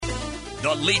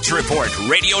The Leach Report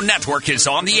Radio Network is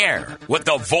on the air with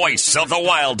the voice of the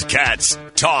Wildcats,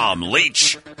 Tom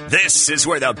Leach. This is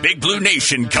where the Big Blue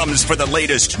Nation comes for the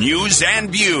latest news and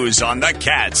views on the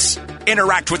Cats.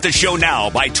 Interact with the show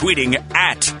now by tweeting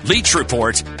at Leach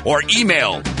Report or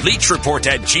email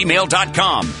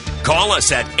leachreport@gmail.com. Call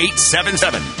us at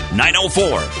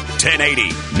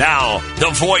 877-904-1080. Now,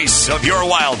 the voice of your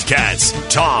Wildcats,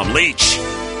 Tom Leach.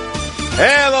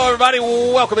 Hello, everybody.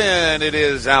 Welcome in. It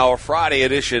is our Friday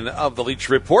edition of the Leach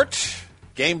Report.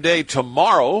 Game day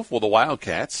tomorrow for the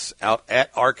Wildcats out at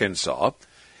Arkansas.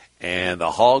 And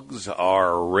the Hogs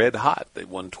are red hot. They've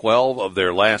won 12 of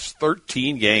their last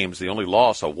 13 games. The only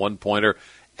loss, a one-pointer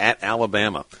at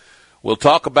Alabama. We'll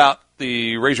talk about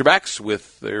the Razorbacks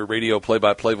with their radio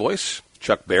play-by-play voice,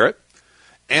 Chuck Barrett.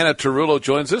 Anna Tarullo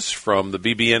joins us from the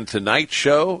BBN Tonight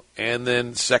show, and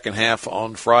then second half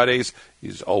on Fridays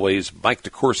is always Mike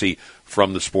DeCourcy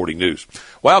from the Sporting News.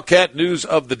 Wildcat news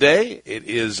of the day, it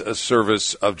is a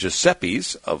service of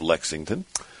Giuseppe's of Lexington.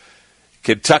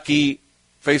 Kentucky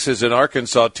faces an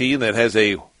Arkansas team that has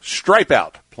a stripe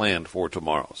out planned for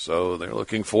tomorrow, so they're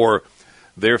looking for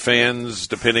their fans,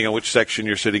 depending on which section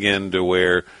you're sitting in, to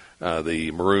wear the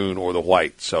maroon or the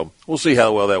white. So we'll see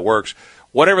how well that works.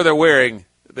 Whatever they're wearing,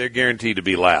 they're guaranteed to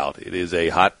be loud. It is a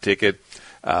hot ticket.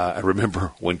 I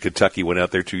remember when Kentucky went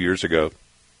out there 2 years ago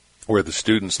where the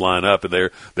students line up, and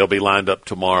they'll be lined up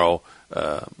tomorrow,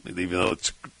 even though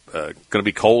it's going to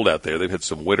be cold out there. They've had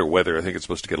some winter weather. I think it's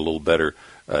supposed to get a little better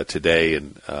today.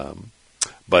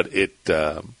 But it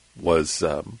was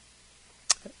a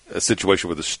situation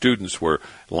where the students were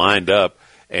lined up,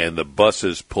 and the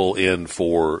buses pull in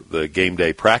for the game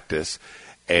day practice,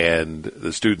 and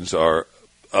the students are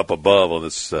up above on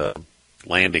this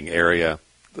landing area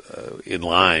in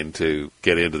line to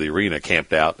get into the arena,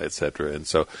 camped out, etc. And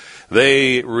so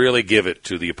they really give it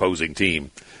to the opposing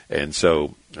team. And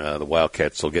so the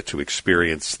Wildcats will get to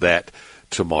experience that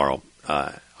tomorrow.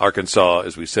 Arkansas,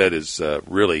 as we said, is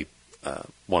really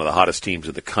one of the hottest teams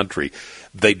in the country.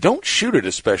 They don't shoot it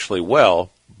especially well,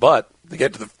 but they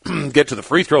get to the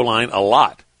free throw line a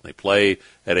lot. They play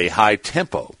at a high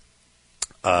tempo.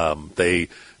 They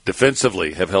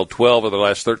defensively have held 12 of their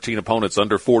last 13 opponents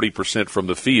under 40% from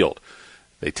the field.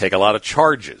 They take a lot of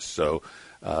charges, so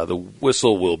the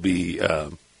whistle will be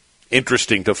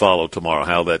interesting to follow tomorrow,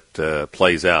 how that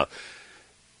plays out.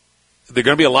 There are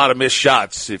going to be a lot of missed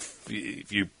shots if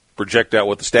you project out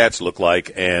what the stats look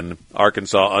like, and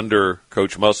Arkansas under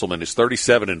Coach Musselman is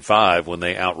 37-5 when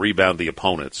they out-rebound the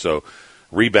opponent. So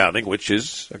rebounding, which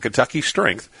is a Kentucky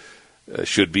strength,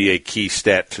 should be a key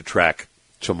stat to track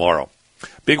tomorrow.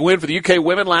 Big win for the UK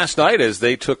women last night as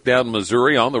they took down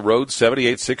Missouri on the road,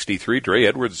 78-63. Dre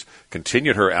Edwards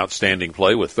continued her outstanding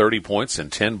play with 30 points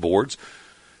and 10 boards.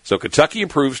 So Kentucky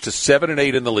improves to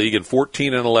 7-8 in the league and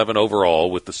 14-11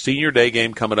 overall, with the senior day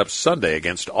game coming up Sunday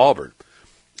against Auburn.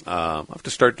 I'll have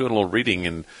to start doing a little reading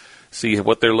and see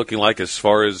what they're looking like as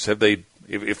far as if they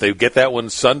get that one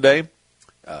Sunday,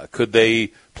 could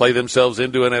they play themselves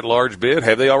into an at-large bid?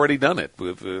 Have they already done it?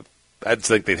 I'd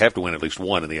think they'd have to win at least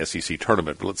one in the SEC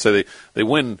tournament. But let's say they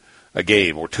win a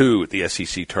game or two at the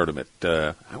SEC tournament.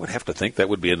 I would have to think that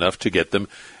would be enough to get them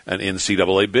an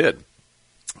NCAA bid.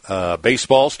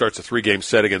 Baseball starts a 3-game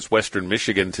set against Western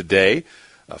Michigan today.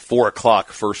 4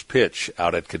 o'clock first pitch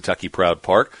out at Kentucky Proud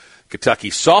Park.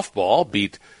 Kentucky softball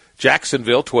beat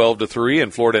Jacksonville 12-3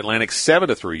 and Florida Atlantic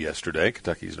 7-3 yesterday.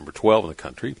 Kentucky's number 12 in the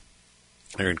country.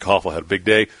 Aaron Koffel had a big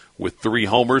day with 3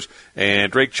 homers,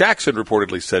 and Drake Jackson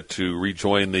reportedly set to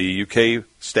rejoin the UK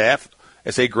staff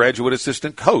as a graduate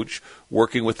assistant coach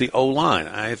working with the O-line.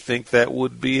 I think that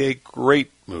would be a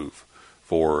great move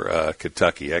for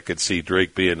Kentucky. I could see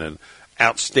Drake being an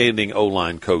outstanding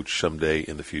O-line coach someday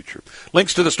in the future.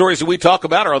 Links to the stories that we talk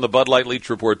about are on the Bud Light Leach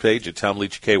Report page at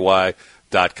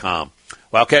TomLeachKY.com.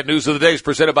 Wildcat News of the Day is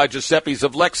presented by Giuseppe's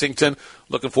of Lexington.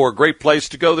 Looking for a great place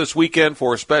to go this weekend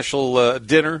for a special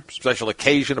dinner, special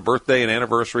occasion, a birthday, an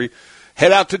anniversary.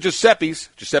 Head out to Giuseppe's,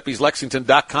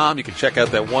 Giuseppe'sLexington.com. You can check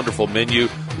out that wonderful menu,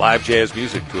 live jazz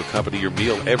music to accompany your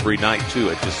meal every night, too,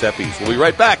 at Giuseppe's. We'll be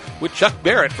right back with Chuck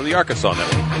Barrett for the Arkansas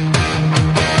Network.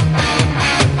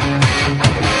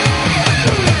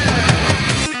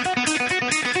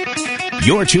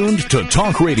 You're tuned to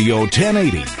Talk Radio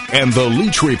 1080 and The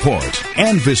Leach Report.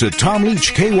 And visit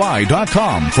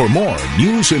TomLeachKY.com for more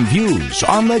news and views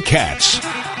on the Cats.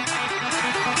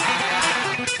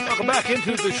 Welcome back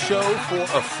into the show for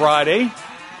a Friday,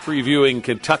 previewing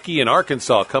Kentucky and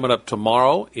Arkansas coming up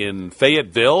tomorrow in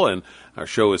Fayetteville. And our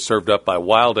show is served up by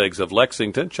Wild Eggs of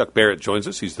Lexington. Chuck Barrett joins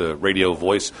us. He's the radio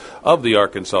voice of the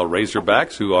Arkansas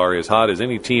Razorbacks, who are as hot as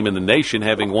any team in the nation,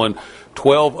 having won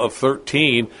 12 of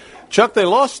 13. Chuck, they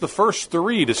lost the first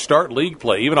 3 to start league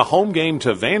play, even a home game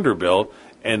to Vanderbilt,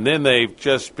 and then they've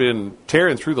just been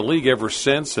tearing through the league ever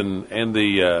since, and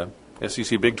the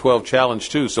SEC Big 12 Challenge,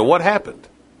 too. So what happened?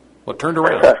 What turned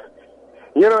around?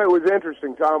 You know, it was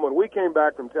interesting, Tom. When we came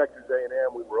back from Texas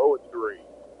A&M, we were 0-3.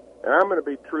 And I'm going to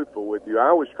be truthful with you.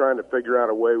 I was trying to figure out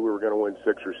a way we were going to win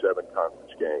 6 or 7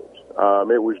 conference games.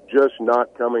 It was just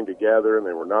not coming together, and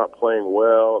they were not playing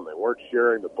well, and they weren't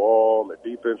sharing the ball, and the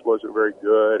defense wasn't very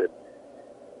good. And,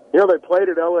 you know, they played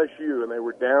at LSU, and they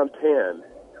were down 10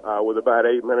 with about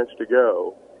 8 minutes to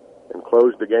go and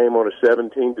closed the game on a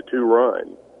 17-2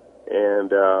 run.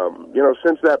 And, you know,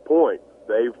 since that point,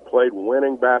 they've played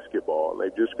winning basketball, and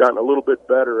they've just gotten a little bit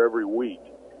better every week.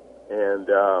 And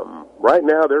right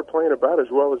now they're playing about as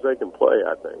well as they can play,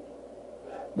 I think.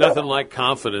 Nothing like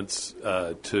confidence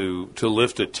to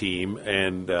lift a team,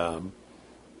 and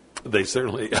they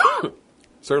certainly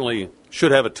certainly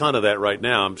should have a ton of that right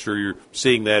now. I'm sure you're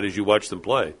seeing that as you watch them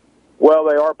play. Well,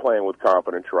 they are playing with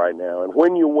confidence right now, and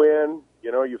when you win,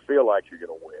 you know, you feel like you're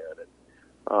going to win.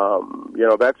 And, you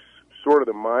know, that's sort of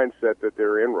the mindset that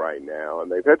they're in right now.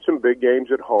 And they've had some big games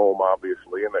at home,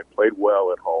 obviously, and they played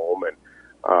well at home, and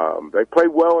they played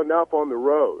well enough on the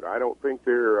road. I don't think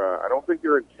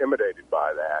they're intimidated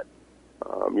by that.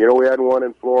 You know, we hadn't won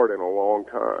in Florida in a long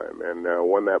time, and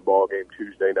won that ball game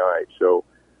Tuesday night. So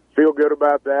feel good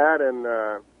about that, and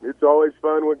it's always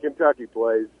fun when Kentucky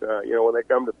plays. You know, when they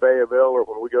come to Fayetteville or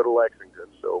when we go to Lexington.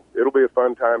 So it'll be a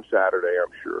fun time Saturday,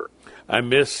 I'm sure. I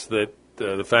miss that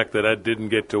the fact that I didn't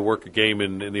get to work a game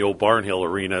in the old Barnhill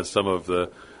Arena. Some of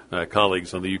the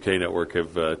colleagues on the UK network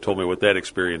have told me what that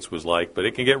experience was like. But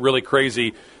it can get really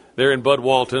crazy there in Bud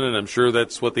Walton, and I'm sure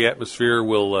that's what the atmosphere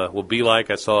will be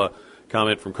like. I saw a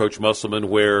comment from Coach Musselman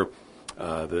where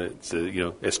it's you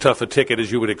know, as tough a ticket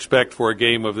as you would expect for a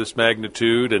game of this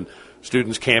magnitude, and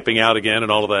students camping out again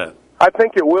and all of that. I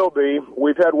think it will be.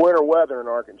 We've had winter weather in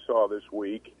Arkansas this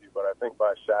week, but I think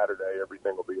by Saturday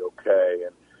everything will be okay.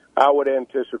 And I would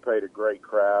anticipate a great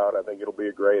crowd. I think it'll be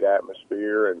a great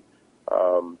atmosphere, and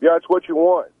yeah, it's what you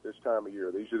want this time of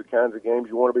year. These are the kinds of games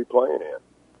you want to be playing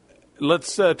in.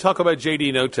 Let's talk about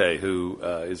J.D. Notae, who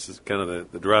is kind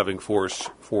of the driving force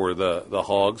for the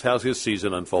Hogs. How's his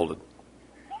season unfolded?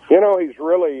 You know, he's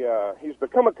really he's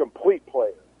become a complete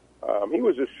player. He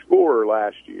was a scorer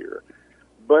last year,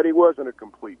 but he wasn't a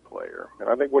complete player. And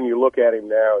I think when you look at him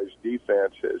now, his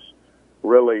defense has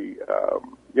really,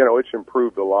 you know, it's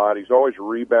improved a lot. He's always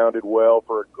rebounded well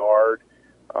for a guard.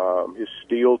 His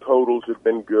steal totals have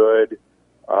been good.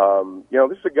 You know,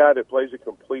 this is a guy that plays a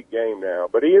complete game now,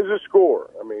 but he is a scorer.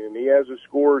 I mean, he has a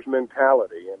scorer's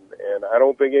mentality, and I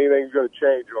don't think anything's going to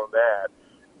change on that.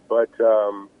 But,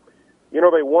 you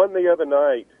know, they won the other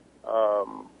night,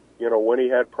 you know, when he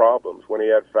had problems, when he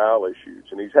had foul issues,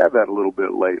 and he's had that a little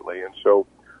bit lately, and so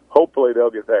hopefully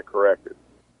they'll get that corrected.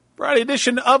 Friday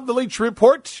edition of the Leach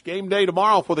Report. Game day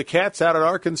tomorrow for the Cats out at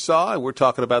Arkansas, and we're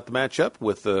talking about the matchup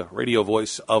with the radio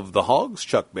voice of the Hogs,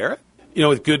 Chuck Barrett. You know,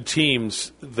 with good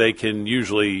teams, they can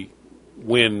usually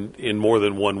win in more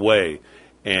than one way,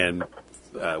 and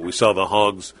we saw the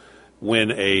Hogs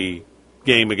win a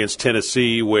game against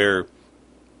Tennessee where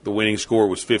the winning score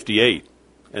was 58,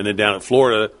 and then down at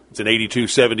Florida, it's an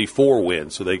 82-74 win.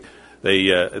 So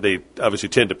they obviously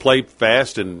tend to play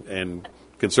fast and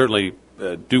can certainly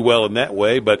do well in that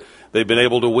way, but they've been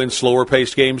able to win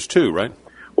slower-paced games too, right?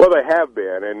 Well, they have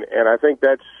been, and I think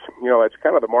that's, you know, that's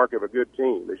kind of the mark of a good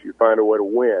team, is you find a way to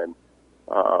win.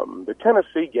 The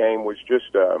Tennessee game was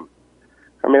just,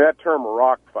 I mean, that term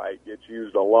rock fight gets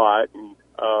used a lot, and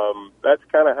that's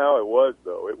kind of how it was,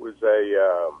 though. It was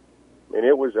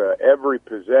every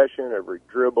possession, every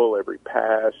dribble, every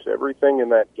pass, everything in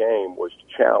that game was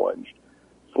challenged.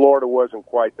 Florida wasn't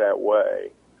quite that way.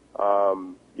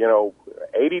 You know,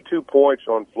 82 points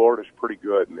on Florida's pretty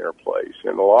good in their place,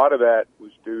 and a lot of that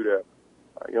was due to,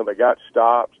 you know, they got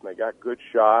stops and they got good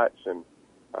shots, and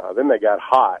then they got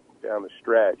hot down the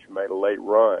stretch and made a late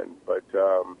run. But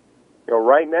you know,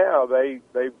 right now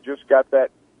they've just got that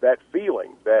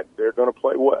feeling that they're going to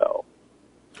play well.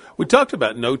 We talked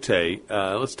about Notae.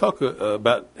 Let's talk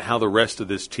about how the rest of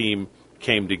this team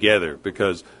came together,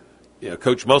 because you know,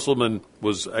 Coach Musselman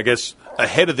was, I guess,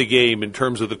 ahead of the game in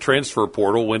terms of the transfer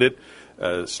portal when it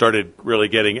started really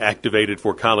getting activated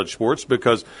for college sports,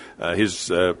 because his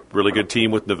really good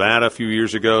team with Nevada a few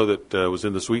years ago that was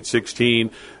in the Sweet 16,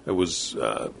 it was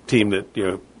a team that, you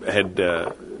know, had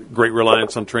great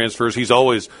reliance on transfers. He's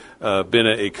always been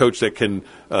a coach that can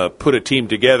put a team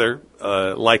together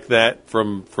like that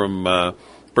from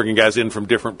bringing guys in from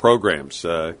different programs.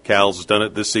 Cal's done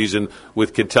it this season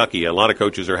with Kentucky. A lot of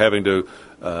coaches are having to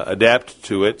adapt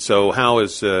to it. So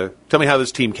tell me how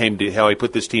this team how he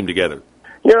put this team together.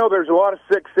 There's a lot of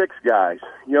 6'6" guys.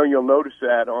 You'll notice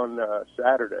that on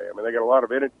Saturday. I mean, they got a lot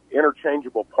of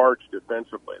interchangeable parts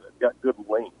defensively. They've got good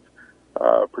length,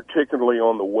 particularly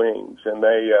on the wings, and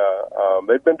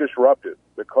they've been disruptive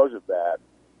because of that.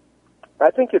 I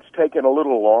think it's taken a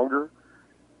little longer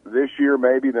this year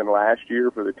maybe than last year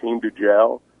for the team to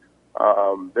gel.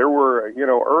 There were,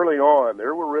 early on,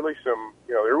 there were really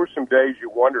there were some days you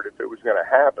wondered if it was going to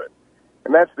happen.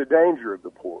 And that's the danger of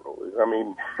the portal. I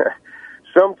mean,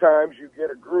 sometimes you get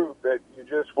a group that you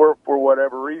just, for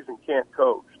whatever reason, can't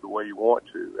coach the way you want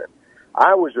to. And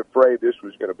I was afraid this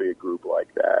was going to be a group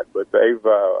like that. But they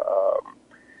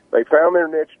found their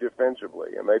niche defensively,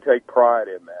 and they take pride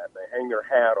in that. They hang their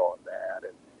hat on that.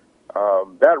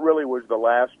 And that really was the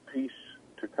last piece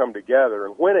to come together.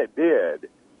 And when it did,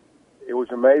 it was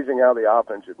amazing how the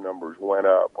offensive numbers went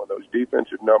up. When those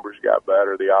defensive numbers got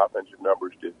better, the offensive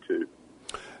numbers did too.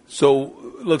 So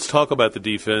let's talk about the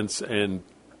defense and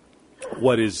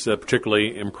what is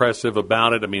particularly impressive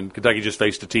about it. I mean, Kentucky just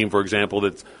faced a team, for example,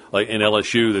 that's like in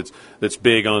LSU that's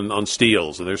big on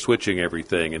steals, and they're switching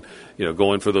everything, and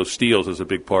going for those steals is a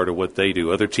big part of what they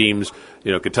do. Other teams,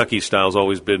 Kentucky's style's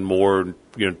always been more,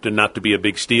 not to be a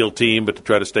big steal team, but to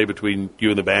try to stay between you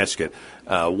and the basket.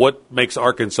 What makes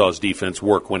Arkansas's defense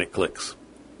work when it clicks?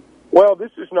 Well,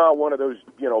 this is not one of those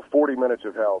 40 minutes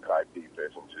of hell type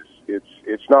defenses.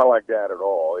 It's not like that at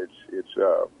all.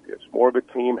 It's more of a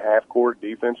team half-court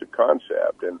defensive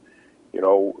concept, and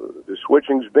the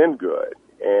switching's been good,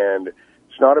 and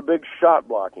it's not a big shot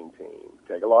blocking team.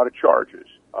 Take a lot of charges,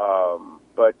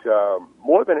 but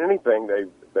more than anything,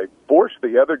 they force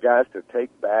the other guys to take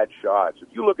bad shots. If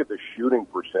you look at the shooting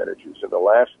percentages in the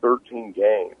last 13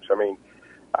 games, I mean,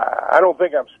 I don't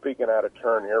think I'm speaking out of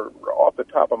turn here. Off the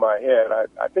top of my head,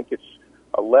 I think it's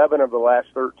 11 of the last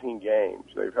 13 games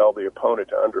they've held the opponent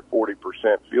to under 40%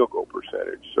 field goal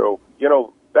percentage. So,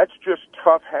 that's just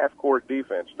tough half-court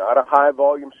defense, not a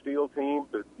high-volume steal team.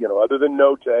 But, other than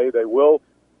Note, they will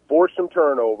force some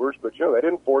turnovers, but, they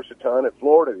didn't force a ton at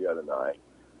Florida the other night.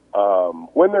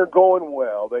 When they're going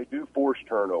well, they do force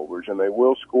turnovers, and they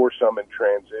will score some in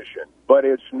transition. But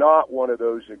it's not one of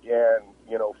those, again,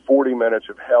 40 minutes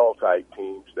of hell-type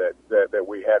teams that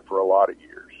we had for a lot of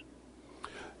years.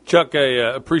 Chuck,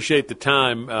 I appreciate the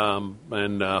time,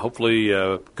 and hopefully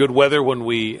good weather when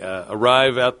we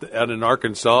arrive out in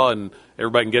Arkansas and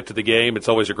everybody can get to the game. It's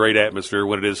always a great atmosphere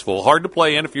when it is full. Hard to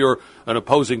play in if you're an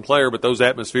opposing player, but those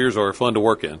atmospheres are fun to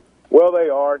work in. Well, they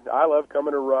are. I love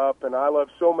coming to Rupp, and I love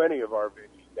so many of our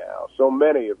venues now. So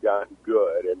many have gotten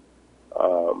good, and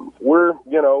we're,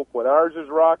 when ours is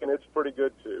rocking, it's pretty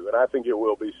good too, and I think it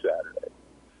will be Saturday.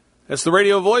 That's the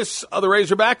radio voice of the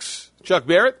Razorbacks, Chuck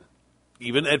Barrett.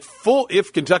 Even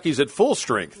if Kentucky's at full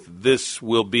strength, this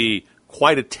will be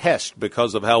quite a test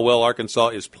because of how well Arkansas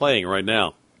is playing right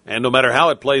now. And no matter how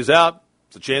it plays out,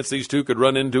 it's a chance these two could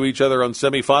run into each other on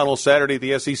semifinal Saturday at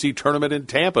the SEC tournament in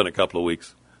Tampa in a couple of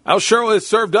weeks. Our show is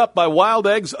served up by Wild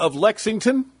Eggs of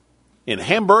Lexington, in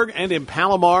Hamburg, and in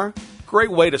Palomar. Great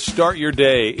way to start your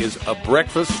day is a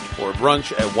breakfast or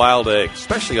brunch at Wild Eggs,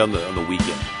 especially on the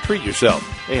weekend. Treat yourself.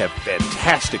 They have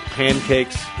fantastic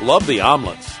pancakes. Love the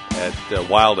omelets at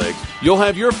Wild Eggs. You'll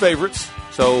have your favorites,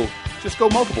 so just go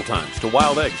multiple times to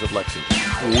Wild Eggs of Lexington.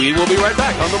 We will be right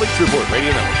back on the Leach Report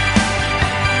Radio Network.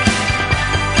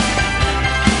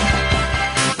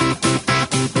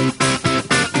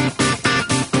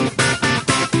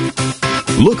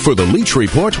 Look for the Leach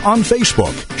Report on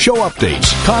Facebook. Show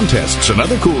updates, contests, and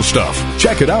other cool stuff.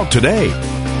 Check it out today.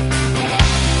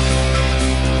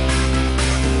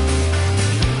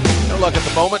 No luck at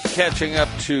the moment catching up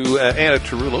to Anna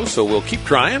Tarullo, so we'll keep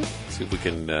trying. See if we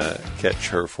can catch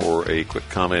her for a quick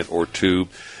comment or two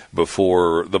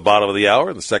before the bottom of the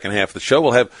hour. In the second half of the show,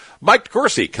 we'll have Mike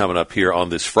DeCourcy coming up here on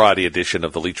this Friday edition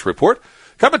of the Leach Report.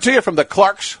 Coming to you from the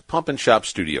Clark's Pump and Shop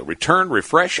studio. Return,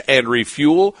 refresh, and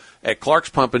refuel at Clark's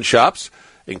Pump and Shops,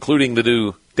 including the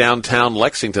new downtown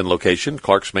Lexington location,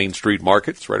 Clark's Main Street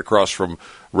Market. It's right across from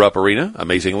Rupp Arena,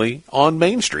 amazingly, on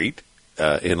Main Street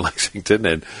in Lexington.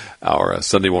 And our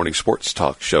Sunday morning sports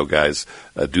talk show guys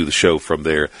do the show from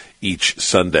there each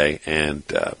Sunday. And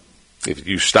if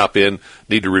you stop in,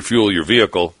 need to refuel your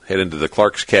vehicle, head into the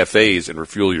Clark's Cafes and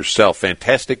refuel yourself.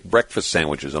 Fantastic breakfast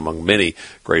sandwiches among many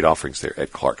great offerings there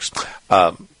at Clark's.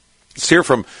 Let's hear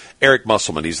from Eric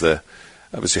Musselman. He's the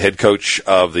obviously head coach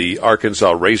of the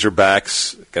Arkansas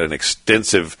Razorbacks. Got an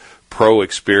extensive pro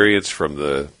experience from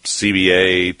the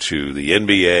CBA to the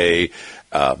NBA.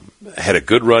 Had a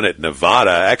good run at Nevada.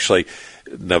 Actually,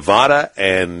 Nevada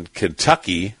and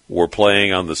Kentucky were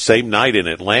playing on the same night in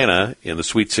Atlanta in the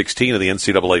Sweet 16 of the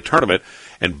NCAA tournament,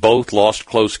 and both lost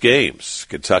close games.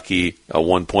 Kentucky, a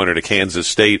 1-pointer to Kansas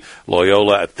State.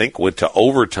 Loyola, I think, went to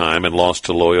overtime and lost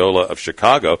to Loyola of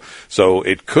Chicago. So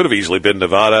it could have easily been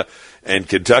Nevada and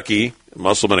Kentucky,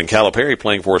 Musselman and Calipari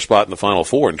playing for a spot in the Final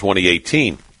Four in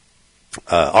 2018.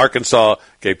 Arkansas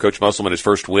gave Coach Musselman his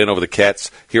first win over the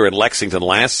Cats here in Lexington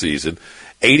last season,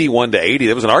 81-80.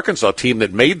 There was an Arkansas team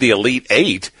that made the Elite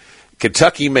Eight.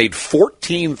 Kentucky made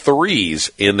 14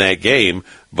 threes in that game,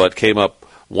 but came up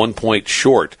 1 point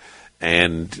short.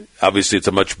 And obviously it's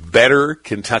a much better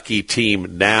Kentucky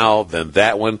team now than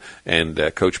that one.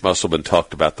 And Coach Musselman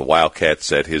talked about the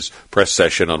Wildcats at his press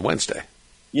session on Wednesday.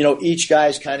 You know, each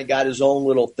guy's kind of got his own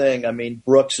little thing. I mean,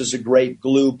 Brooks is a great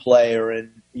glue player,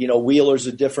 and, you know, Wheeler's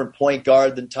a different point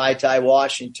guard than Ty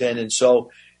Washington. And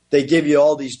so they give you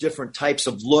all these different types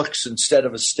of looks instead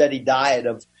of a steady diet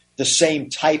of the same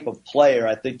type of player.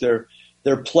 I think their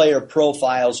player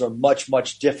profiles are much,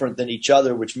 much different than each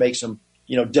other, which makes them,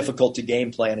 you know, difficult to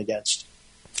game plan against.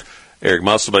 Eric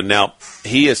Musselman, now,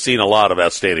 he has seen a lot of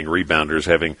outstanding rebounders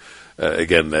having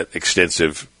again, that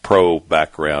extensive pro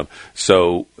background.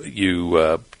 So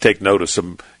you take note of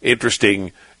some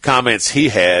interesting comments he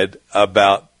had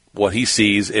about what he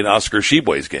sees in Oscar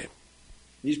Tshiebwe's game.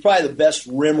 He's probably the best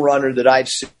rim runner that I've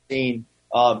seen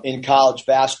in college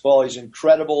basketball. He's an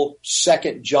incredible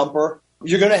second jumper.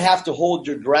 You're going to have to hold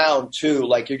your ground, too.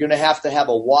 Like, you're going to have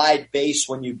a wide base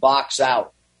when you box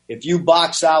out. If you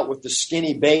box out with the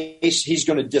skinny base, he's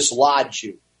going to dislodge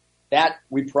you. That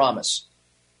we promise.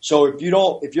 So if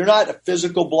you're not a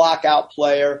physical block out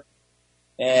player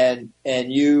and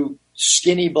you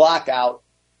skinny block out,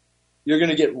 you're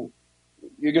going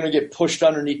to get pushed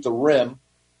underneath the rim,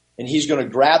 and he's going to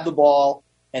grab the ball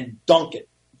and dunk it.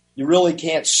 You really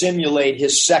can't simulate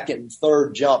his second and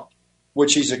third jump,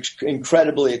 which he's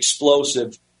incredibly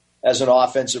explosive as an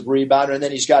offensive rebounder, and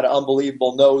then he's got an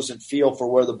unbelievable nose and feel for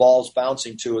where the ball's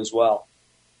bouncing to as well.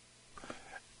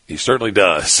 He certainly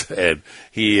does, and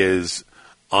he is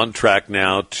on track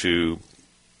now to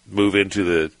move into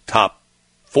the top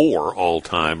 4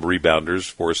 all-time rebounders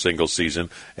for a single season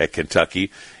at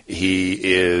Kentucky. He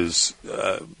is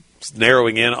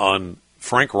narrowing in on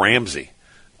Frank Ramsey.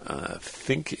 I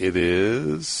think it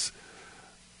is,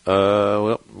 we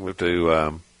have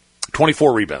to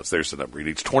 24 rebounds. There's the number. He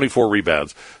needs 24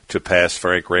 rebounds to pass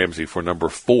Frank Ramsey for number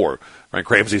 4. Frank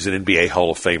Ramsey's an NBA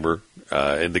Hall of Famer,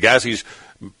 and the guys he's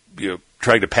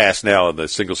trying to pass now on the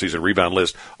single-season rebound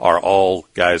list are all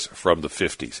guys from the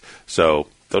 50s. So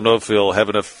don't know if he'll have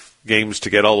enough games to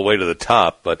get all the way to the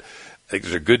top, but I think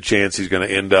there's a good chance he's going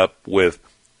to end up with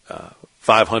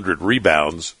 500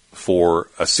 rebounds for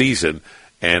a season,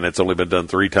 and it's only been done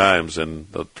 3 times,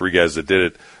 and the 3 guys that did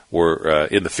it were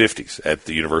in the 50s at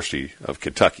the University of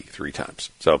Kentucky 3 times.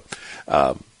 So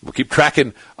we'll keep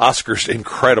tracking Oscar's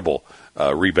incredible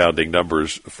rebounding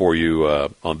numbers for you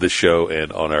on this show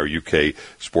and on our UK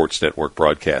Sports Network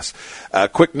broadcast.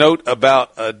 Quick note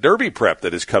about a Derby prep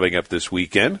that is coming up this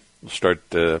weekend. We'll start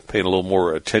paying a little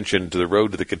more attention to the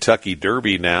road to the Kentucky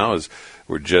Derby now, as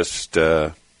we're just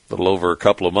a little over a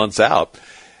couple of months out.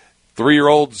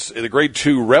 3-year-olds in the Grade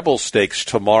 2 Rebel Stakes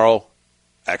tomorrow,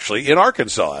 actually in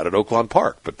Arkansas out at Oaklawn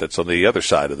Park, but that's on the other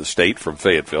side of the state from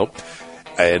Fayetteville.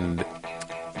 And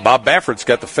Bob Baffert's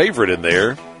got the favorite in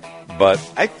there, but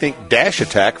I think Dash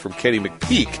Attack from Kenny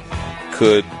McPeak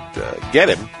could get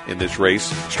him in this race.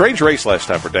 Strange race last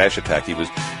time for Dash Attack. He was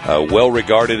well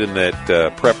regarded in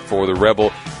that prep for the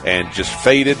Rebel and just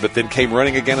faded, but then came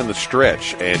running again in the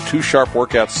stretch, and 2 sharp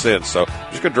workouts since. So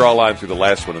I'm just going to draw a line through the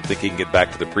last one and think he can get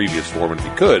back to the previous form, and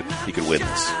if he could win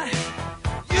this.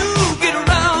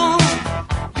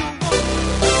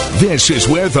 This is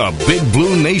where the Big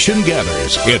Blue Nation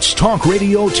gathers. It's Talk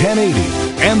Radio 1080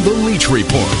 and the Leach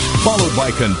Report, followed by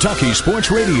Kentucky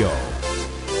Sports Radio.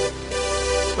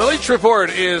 The Leach Report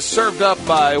is served up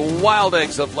by Wild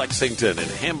Eggs of Lexington in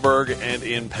Hamburg and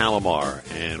in Palomar.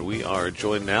 And we are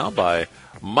joined now by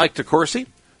Mike DeCourcy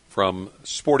from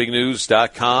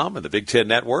sportingnews.com and the Big Ten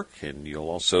Network. And you'll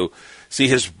also see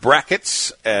his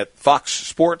brackets at Fox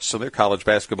Sports and their college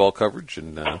basketball coverage.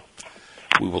 And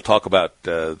we will talk about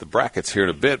the brackets here in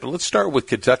a bit. But let's start with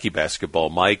Kentucky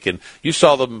basketball, Mike. And you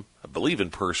saw them, I believe,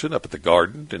 in person up at the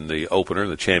Garden in the opener,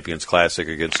 the Champions Classic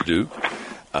against Duke.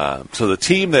 So the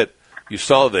team that you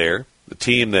saw there, the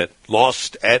team that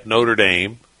lost at Notre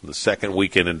Dame the second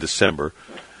weekend in December,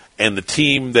 and the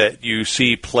team that you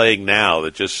see playing now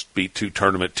that just beat 2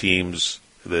 tournament teams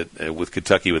that with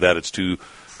Kentucky without its 2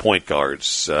 point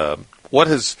guards, what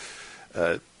has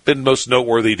been most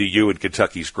noteworthy to you in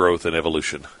Kentucky's growth and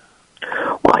evolution?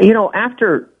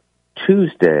 After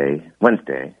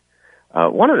Wednesday,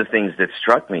 one of the things that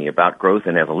struck me about growth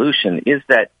and evolution is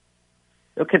that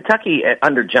Kentucky,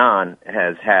 under John,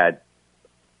 has had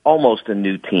almost a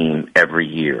new team every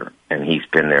year, and he's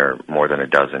been there more than a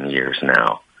dozen years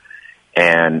now.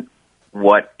 And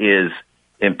what is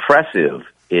impressive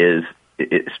is,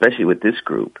 especially with this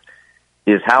group,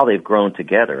 is how they've grown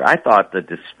together. I thought the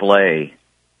display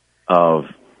of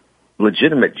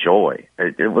legitimate joy,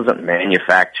 it wasn't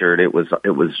manufactured, it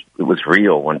was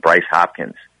real when Bryce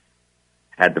Hopkins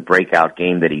had the breakout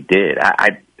game that he did.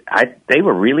 They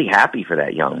were really happy for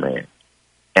that young man.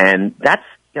 And that's,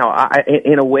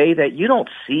 in a way that you don't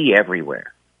see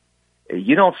everywhere.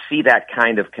 You don't see that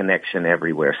kind of connection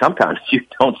everywhere. Sometimes you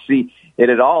don't see it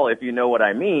at all, if you know what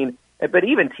I mean. But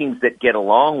even teams that get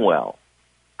along well,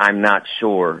 I'm not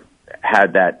sure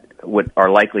are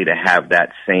likely to have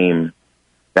that same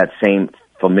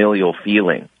familial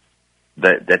feeling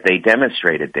that they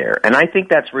demonstrated there. And I think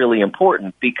that's really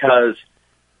important because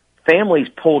families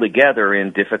pull together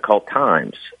in difficult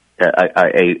times.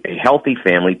 A healthy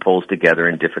family pulls together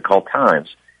in difficult times.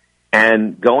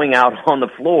 And going out on the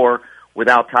floor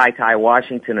without Ty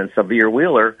Washington and Xavier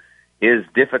Wheeler is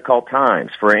difficult times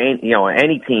for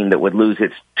any team that would lose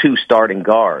its two starting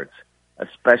guards,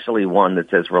 especially one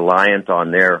that's as reliant on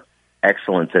their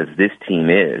excellence as this team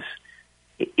is,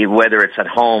 whether it's at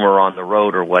home or on the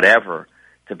road or whatever,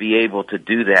 to be able to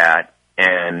do that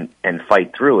and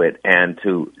fight through it and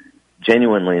to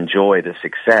genuinely enjoy the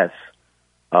success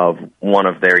of one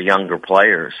of their younger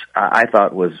players, I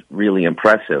thought was really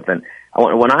impressive. And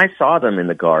when I saw them in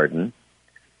the Garden,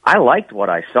 I liked what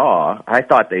I saw. I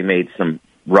thought they made some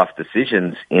rough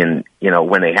decisions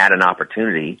when they had an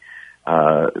opportunity.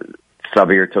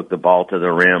 Xavier took the ball to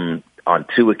the rim on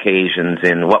two occasions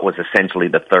in what was essentially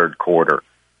the third quarter,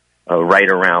 right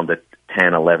around the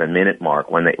 10, 11-minute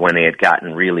mark when they had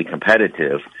gotten really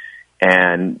competitive.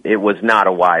 And it was not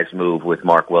a wise move with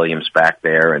Mark Williams back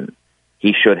there, and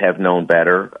he should have known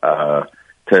better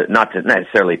not to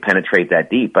necessarily penetrate that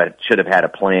deep, but should have had a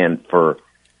plan for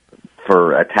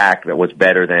attack that was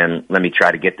better than, let me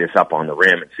try to get this up on the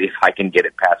rim and see if I can get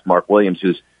it past Mark Williams,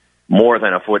 who's more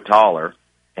than a foot taller,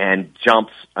 and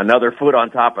jumps another foot on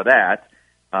top of that.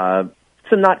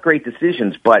 Some not great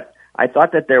decisions, but I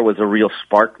thought that there was a real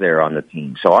spark there on the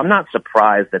team. So I'm not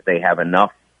surprised that they have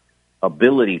enough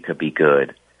ability to be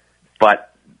good,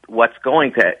 but what's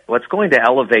going to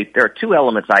elevate, there are two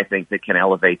elements I think that can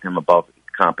elevate them above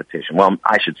competition. Well,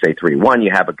 I should say three. One,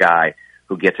 you have a guy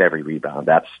who gets every rebound.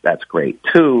 That's great.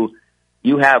 Two,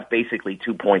 you have basically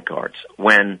 2 point guards.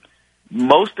 When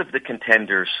most of the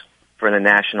contenders for the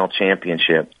national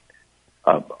championship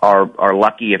are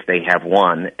lucky if they have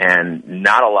one, and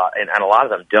not a lot, and a lot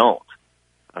of them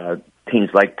don't. Teams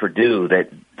like Purdue that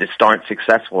just aren't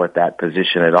successful at that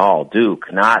position at all.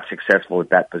 Duke, not successful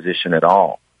at that position at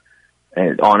all.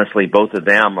 And honestly, both of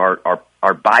them are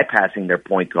bypassing their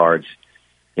point guards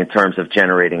in terms of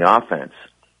generating offense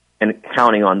and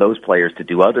counting on those players to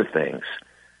do other things.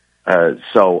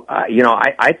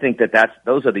 I think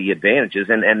those are the advantages.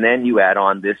 And then you add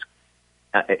on this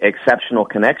exceptional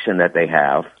connection that they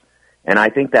have. And I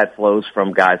think that flows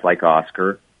from guys like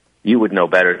Oscar. You would know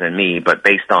better than me, but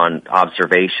based on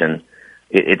observation,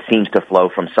 it seems to flow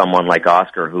from someone like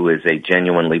Oscar, who is a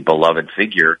genuinely beloved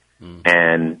figure.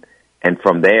 And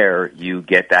from there, you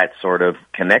get that sort of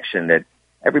connection that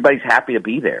everybody's happy to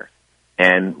be there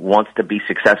and wants to be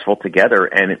successful together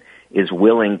and is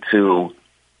willing to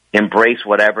embrace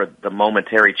whatever the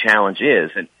momentary challenge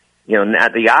is. And, now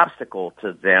the obstacle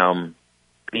to them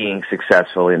being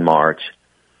successful in March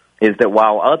is that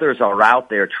while others are out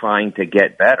there trying to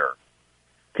get better,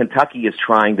 Kentucky is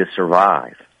trying to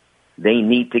survive. They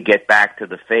need to get back to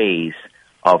the phase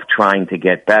of trying to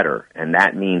get better, and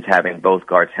that means having both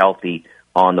guards healthy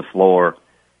on the floor,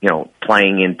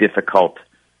 playing in difficult,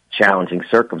 challenging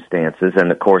circumstances.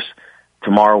 And, of course,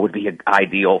 tomorrow would be an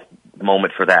ideal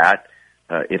moment for that.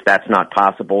 If that's not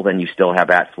possible, then you still have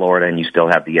at Florida and you still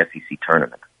have the SEC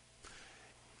tournament.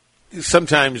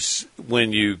 Sometimes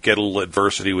when you get a little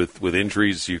adversity with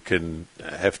injuries, you can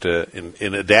have to,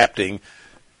 in adapting,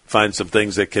 find some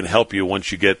things that can help you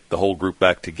once you get the whole group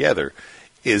back together.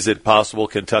 Is it possible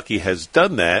Kentucky has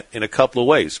done that in a couple of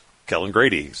ways? Kellen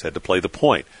Grady's had to play the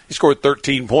point. He scored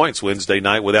 13 points Wednesday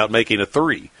night without making a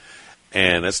three,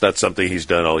 and that's not something he's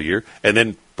done all year. And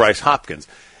then Bryce Hopkins.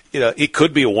 It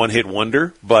could be a one-hit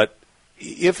wonder, but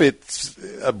if it's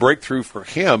a breakthrough for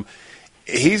him,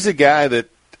 he's a guy that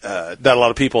not a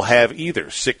lot of people have either.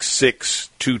 6'6",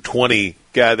 220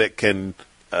 guy that can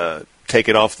take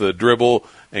it off the dribble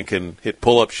and can hit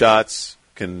pull-up shots,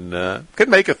 can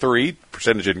make a three.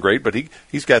 Percentage isn't great, but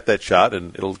he's got that shot,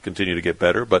 and it'll continue to get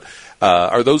better. But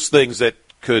are those things that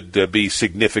could be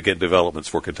significant developments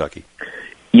for Kentucky?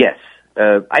 Yes.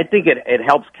 I think it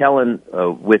helps Kellen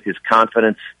with his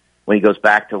confidence when he goes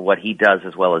back to what he does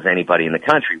as well as anybody in the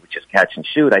country, which is catch and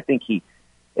shoot. I think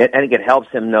it helps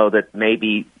him know that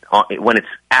maybe when it's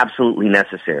absolutely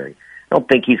necessary. I don't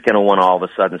think he's going to want to all of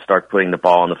a sudden start putting the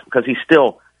ball in because he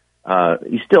still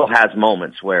has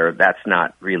moments where that's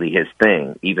not really his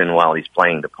thing, even while he's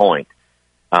playing the point.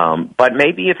 But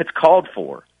maybe if it's called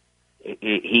for,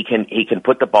 he can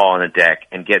put the ball on the deck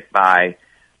and get by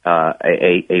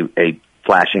a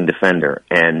flashing defender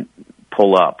and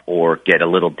pull up or get a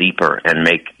little deeper and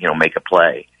make a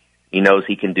play. He knows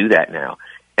he can do that now.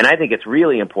 And I think it's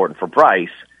really important for Bryce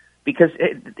because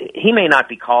he may not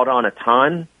be called on a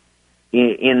ton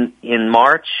in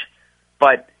March,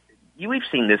 but we've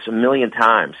seen this a million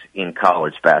times in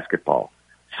college basketball.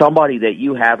 Somebody that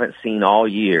you haven't seen all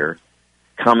year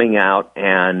coming out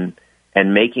and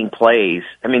making plays.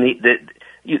 I mean,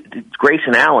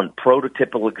 Grayson Allen,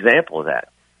 prototypical example of that,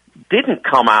 didn't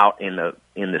come out in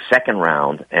the second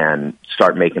round and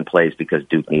start making plays because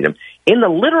Duke needed him. In the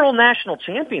literal national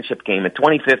championship game in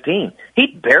 2015, he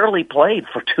barely played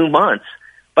for 2 months,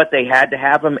 but they had to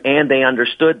have him, and they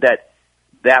understood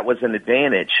that was an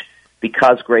advantage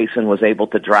because Grayson was able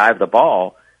to drive the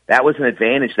ball. That was an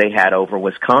advantage they had over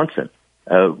Wisconsin,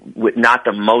 with not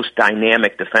the most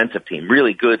dynamic defensive team,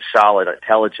 really good, solid,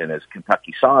 intelligent, as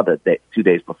Kentucky saw the 2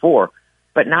 days before,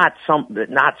 but not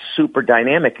super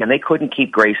dynamic, and they couldn't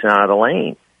keep Grayson out of the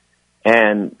lane.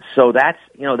 And so that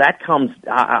comes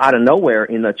out of nowhere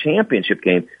in the championship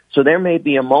game. So there may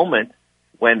be a moment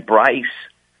when Bryce,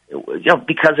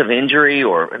 because of injury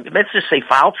or let's just say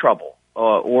foul trouble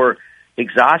or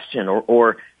exhaustion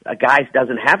or a guy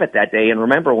doesn't have it that day. And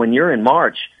remember, when you're in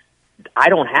March, I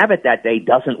don't have it that day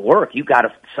doesn't work.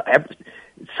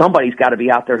 Somebody's got to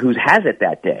be out there who has it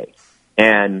that day.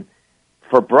 And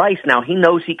for Bryce, now he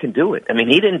knows he can do it. I mean,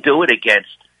 he didn't do it against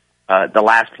the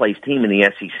last place team in the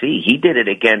SEC. He did it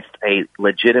against a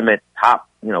legitimate top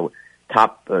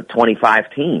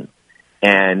 25 team,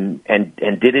 and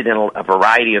did it in a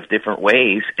variety of different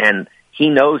ways. And he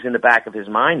knows in the back of his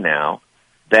mind now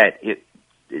that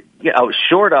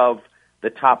short of the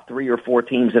top 3 or 4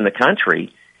 teams in the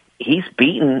country, he's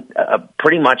beaten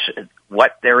pretty much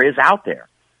what there is out there.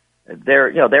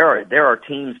 There are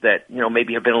teams that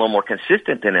maybe have been a little more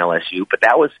consistent than LSU, but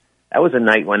that was a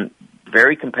night when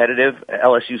very competitive.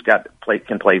 LSU's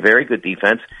can play very good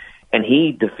defense, and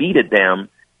he defeated them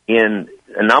in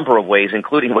a number of ways,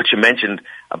 including what you mentioned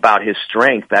about his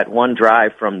strength. That one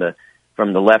drive from the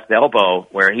left elbow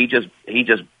where he just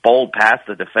bowled past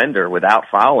the defender without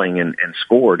fouling and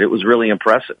scored. It was really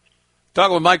impressive.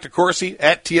 Talking with Mike DeCourcy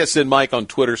at TSN Mike on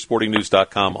Twitter,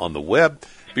 sportingnews.com on the web.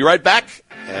 Be right back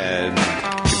and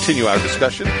continue our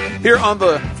discussion here on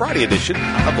the Friday edition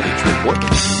of the Leach Report,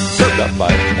 served up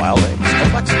by Wild Eggs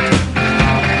of Lexington.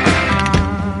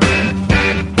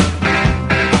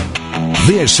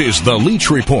 This is the Leach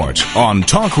Report on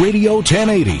Talk Radio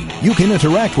 1080. You can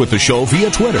interact with the show via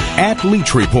Twitter at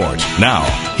Leach Report. Now,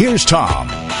 here's Tom.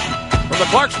 From the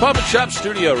Clark's Pump and Shop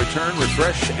studio, return,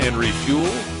 refresh, and refuel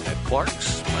at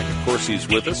Clark's. Mike DeCourcy is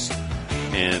with us.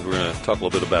 And we're going to talk a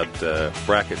little bit about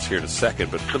brackets here in a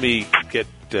second. But let me get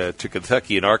to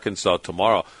Kentucky and Arkansas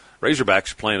tomorrow.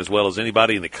 Razorbacks playing as well as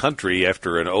anybody in the country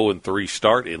after an 0-3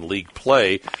 start in league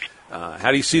play.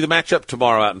 How do you see the matchup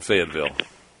tomorrow out in Fayetteville?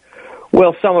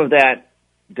 Well, some of that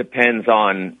depends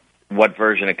on what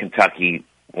version of Kentucky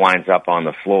winds up on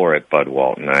the floor at Bud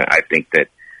Walton. I think that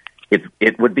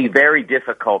it would be very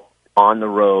difficult on the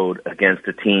road against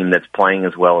a team that's playing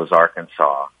as well as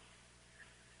Arkansas,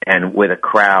 and with a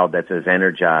crowd that's as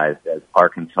energized as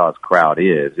Arkansas's crowd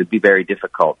is. It'd be very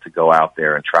difficult to go out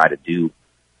there and try to do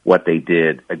what they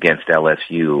did against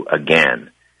LSU again.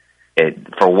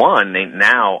 For one,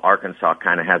 now Arkansas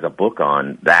kind of has a book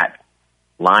on that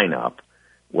lineup,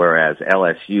 whereas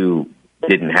LSU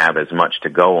didn't have as much to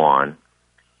go on.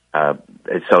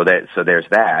 So there's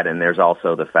that, and there's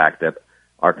also the fact that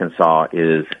Arkansas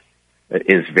is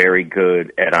very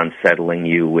good at unsettling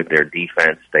you with their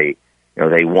defense. They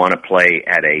want to play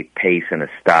at a pace and a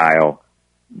style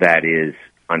that is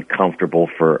uncomfortable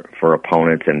for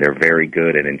opponents, and they're very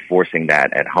good at enforcing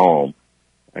that at home,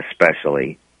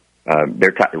 especially.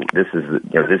 This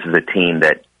is a team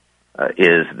that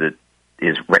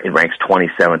ranks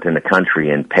 27th in the country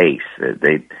in pace.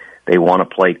 They want to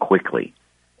play quickly.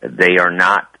 They are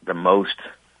not the most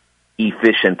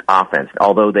efficient offense,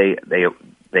 although they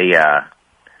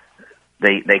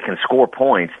can score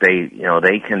points.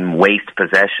 They can waste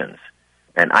possessions.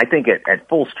 And I think at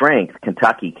full strength,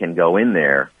 Kentucky can go in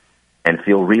there and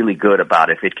feel really good about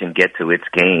if it can get to its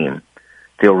game,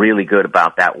 feel really good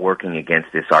about that working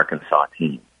against this Arkansas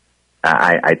team.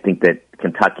 I think that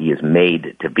Kentucky is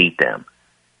made to beat them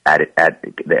at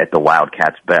the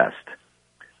Wildcats' best.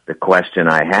 The question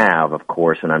I have, of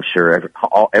course, and I'm sure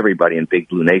everybody in Big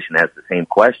Blue Nation has the same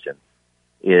question,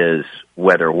 is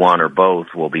whether one or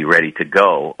both will be ready to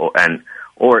go,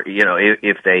 or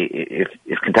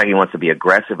if Kentucky wants to be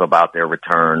aggressive about their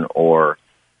return, or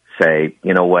say,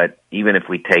 you know what, even if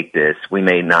we take this, we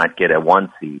may not get a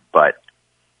 1 seed, but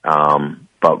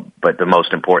the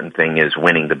most important thing is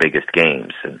winning the biggest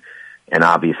games, and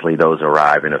obviously those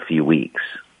arrive in a few weeks.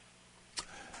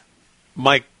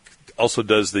 Mike also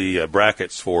does the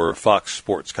brackets for Fox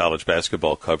Sports college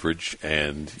basketball coverage,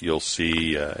 and you'll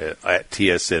see at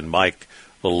TSN Mike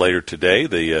a little later today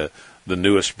the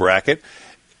newest bracket.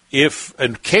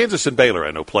 And Kansas and Baylor,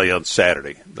 I know, play on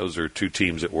Saturday. Those are two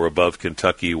teams that were above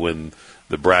Kentucky when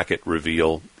the bracket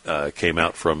reveal came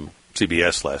out from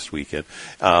CBS last weekend.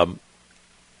 Do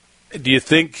you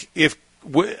think if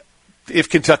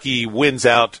Kentucky wins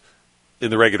out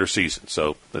in the regular season,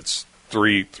 so that's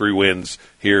three wins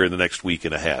here in the next week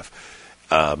and a half,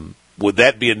 would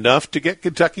that be enough to get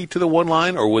Kentucky to the one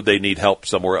line, or would they need help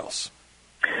somewhere else?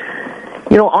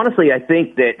 Honestly, I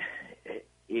think that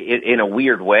in a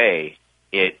weird way,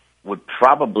 it would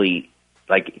probably,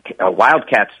 like a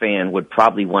Wildcats fan would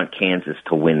probably want Kansas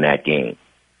to win that game,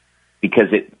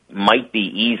 because it might be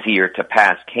easier to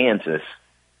pass Kansas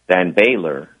than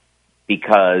Baylor,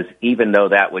 because even though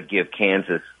that would give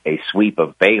Kansas a sweep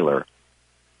of Baylor,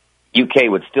 UK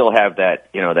would still have that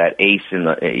ace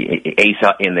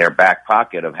in their back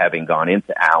pocket of having gone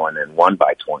into Allen and won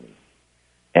by 20.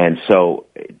 And so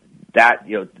that,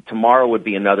 tomorrow would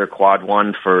be another quad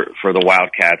one for the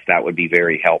Wildcats. That would be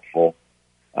very helpful.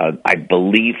 I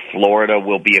believe Florida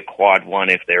will be a quad one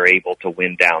if they're able to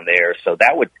win down there. So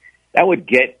that would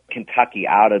get Kentucky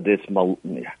out of this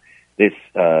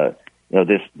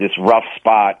rough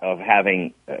spot of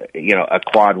having a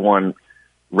quad one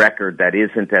record that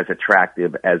isn't as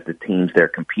attractive as the teams they're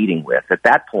competing with. At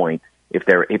that point, if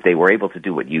they were able to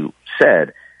do what you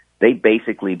said, they'd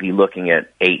basically be looking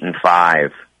at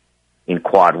 8-5 in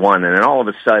quad one, and then all of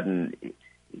a sudden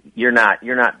you're not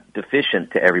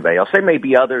deficient to everybody else. There may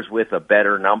be others with a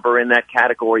better number in that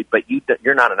category, but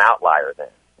you're not an outlier then,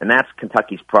 and that's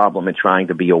Kentucky's problem in trying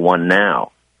to be a one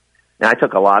now. Now, I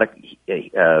took a lot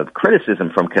of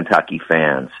criticism from Kentucky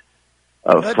fans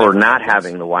for not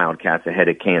having the Wildcats ahead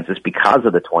of Kansas because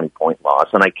of the 20-point loss,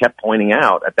 and I kept pointing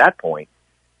out at that point,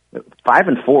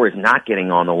 5-4 is not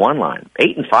getting on the one line.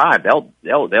 8-5,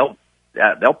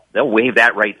 they'll wave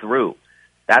that right through.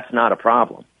 That's not a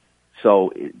problem.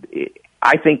 So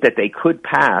I think that they could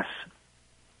pass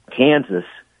Kansas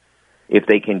if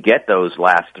they can get those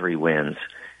last three wins,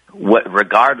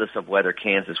 regardless of whether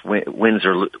Kansas wins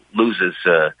or loses.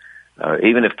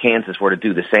 Even if Kansas were to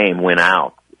do the same, win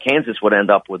out, Kansas would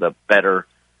end up with a better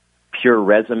pure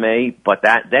resume. But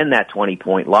that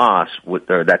 20-point loss, or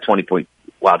that 20-point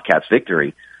Wildcats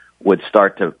victory, would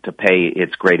start to pay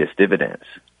its greatest dividends.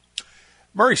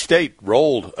 Murray State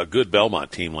rolled a good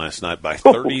Belmont team last night by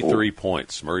 33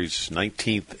 points. Murray's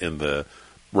 19th in the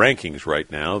rankings right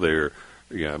now. They're,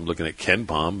 I'm looking at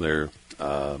KenPom. They're,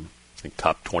 I think,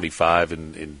 top 25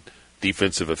 in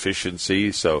defensive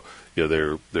efficiency. So,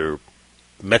 their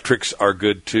metrics are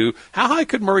good too. How high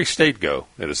could Murray State go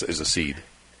as a seed?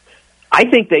 I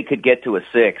think they could get to a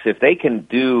 6 if they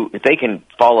can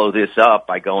follow this up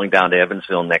by going down to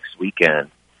Evansville next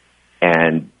weekend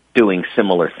and doing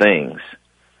similar things.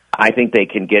 I think they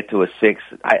can get to a 6.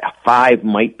 5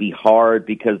 might be hard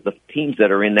because the teams that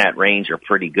are in that range are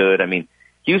pretty good. I mean,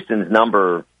 Houston's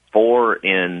number 4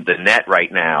 in the net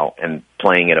right now and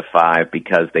playing at a 5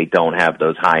 because they don't have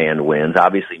those high-end wins.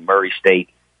 Obviously, Murray State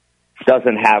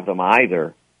doesn't have them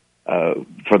either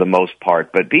for the most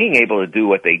part. But being able to do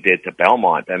what they did to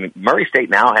Belmont, I mean, Murray State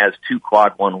now has 2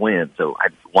 quad one wins. So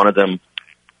one of them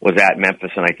was at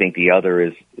Memphis, and I think the other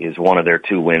is one of their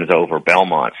 2 wins over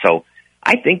Belmont. So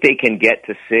I think they can get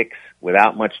to 6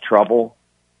 without much trouble.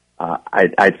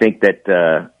 I think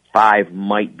that 5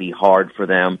 might be hard for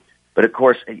them. But of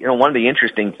course, one of the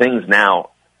interesting things now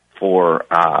for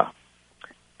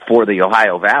the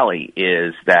Ohio Valley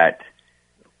is that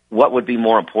what would be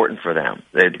more important for them?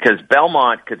 Because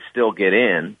Belmont could still get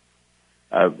in,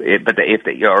 but if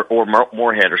they or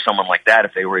Moorhead or someone like that,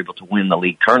 if they were able to win the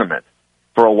league tournament.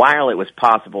 For a while, it was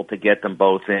possible to get them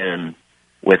both in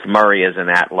with Murray as an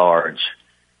at-large.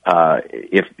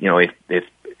 With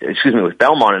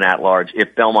Belmont an at-large,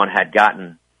 if Belmont had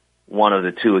gotten one of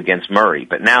the two against Murray.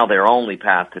 But now their only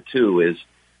path to 2 is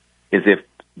if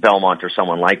Belmont or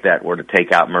someone like that were to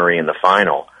take out Murray in the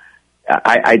final.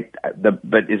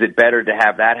 But is it better to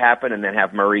have that happen and then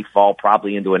have Murray fall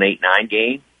probably into an 8-9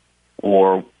 game?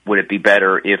 Or would it be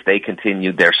better if they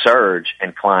continued their surge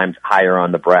and climbed higher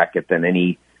on the bracket than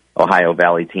any Ohio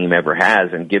Valley team ever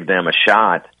has and give them a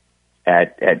shot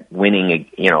at winning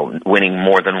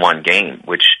more than one game,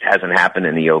 which hasn't happened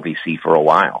in the OVC for a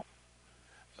while?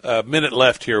 A minute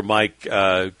left here, Mike.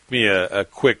 Give me a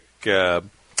quick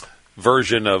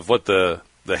version of what the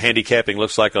handicapping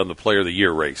looks like on the Player of the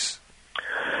Year race.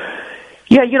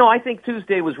 Yeah, I think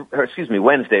Wednesday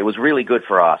was really good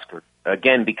for Oscar.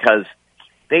 Again, because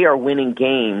they are winning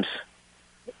games,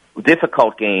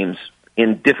 difficult games,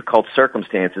 in difficult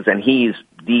circumstances, and he's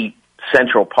the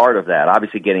central part of that,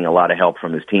 obviously getting a lot of help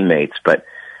from his teammates. But,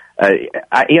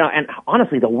 and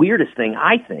honestly, the weirdest thing,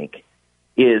 I think,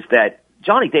 is that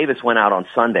Johnny Davis went out on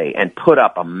Sunday and put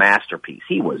up a masterpiece.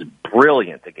 He was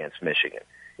brilliant against Michigan.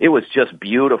 It was just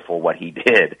beautiful what he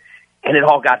did, and it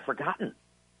all got forgotten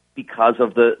because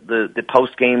of the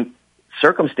post-game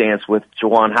circumstance with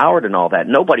Juwan Howard and all that.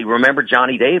 Nobody remembered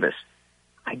Johnny Davis.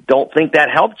 I don't think that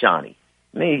helped Johnny.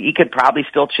 I mean, he could probably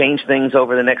still change things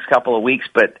over the next couple of weeks,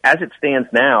 but as it stands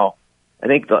now, I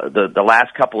think the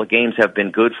last couple of games have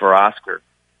been good for Oscar.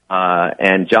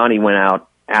 And Johnny went out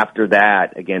after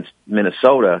that against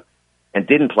Minnesota and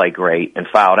didn't play great and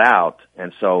fouled out.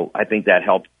 And so I think that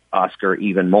helped Oscar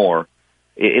even more.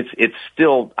 It's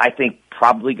still, I think,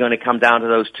 probably going to come down to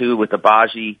those two with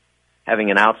Abaji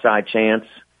having an outside chance.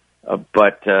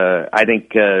 But I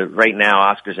think right now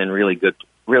Oscar's in really good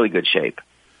shape.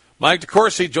 Mike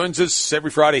DeCourcy joins us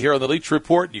every Friday here on the Leach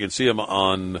Report. You can see him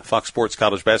on Fox Sports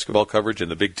college basketball coverage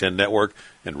and the Big Ten Network,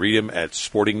 and read him at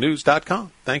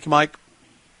sportingnews.com. Thank you, Mike.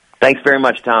 Thanks very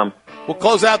much, Tom. We'll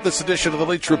close out this edition of the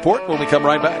Leach Report when we come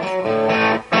right back.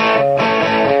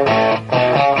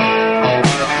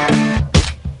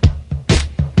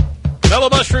 Mellow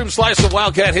Mushroom slice of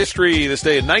Wildcat history. This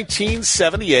day in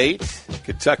 1978,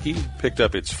 Kentucky picked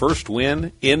up its first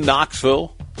win in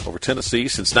Knoxville over Tennessee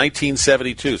since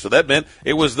 1972. So that meant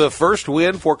it was the first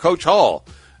win for Coach Hall,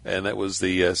 and that was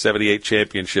the 78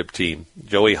 championship team.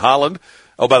 Joey Holland.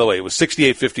 Oh, by the way, it was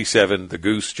 68-57. The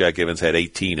Goose, Jack Evans, had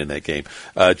 18 in that game.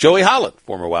 Joey Holland,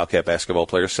 former Wildcat basketball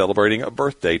player, celebrating a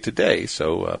birthday today.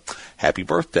 So happy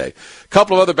birthday. A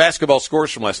couple of other basketball scores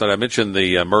from last night. I mentioned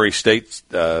the Murray State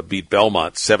beat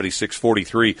Belmont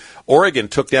 76-43. Oregon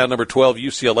took down number 12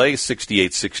 UCLA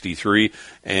 68-63.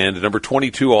 And number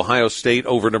 22 Ohio State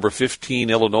over number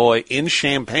 15 Illinois in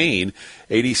Champaign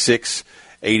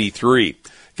 86-83.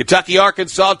 Kentucky,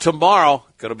 Arkansas tomorrow.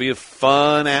 Going to be a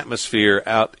fun atmosphere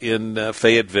out in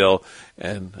Fayetteville,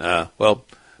 and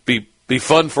be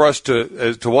fun for us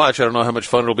to watch. I don't know how much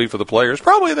fun it'll be for the players.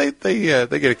 Probably they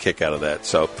get a kick out of that.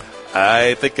 So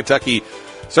I think Kentucky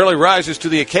certainly rises to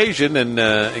the occasion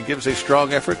and gives a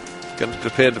strong effort. Going to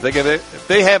depend if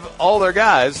they have all their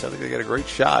guys. I think they got a great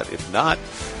shot. If not,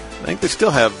 I think they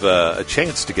still have a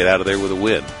chance to get out of there with a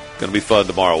win. Going to be fun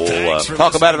tomorrow. We'll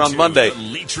talk about it on Monday.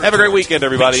 Have a great weekend,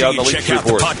 everybody, on the Leach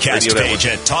Report. Check out the podcast page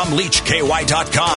at TomLeachKY.com.